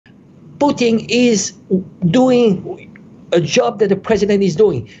Putin is doing a job that the president is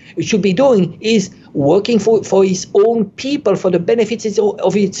doing. It should be doing is working for his own people, for the benefits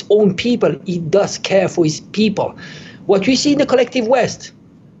of its own people. He does care for his people. What we see in the collective West,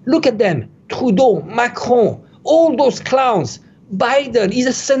 look at them. Trudeau, Macron, all those clowns. Biden is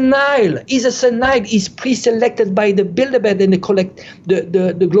a senile. He's pre-selected by the Bilderberg and the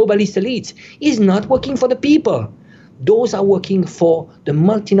globalist elites. He's not working for the people. Those are working for the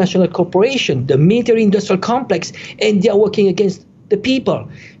multinational corporation, the military-industrial complex, and they are working against the people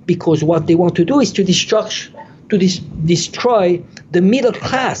because what they want to do is to destroy the middle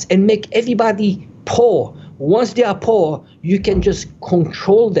class and make everybody poor. Once they are poor, you can just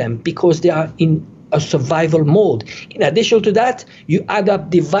control them because they are in a survival mode. In addition to that, you add up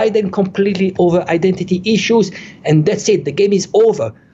divide and completely over identity issues, and that's it. The game is over.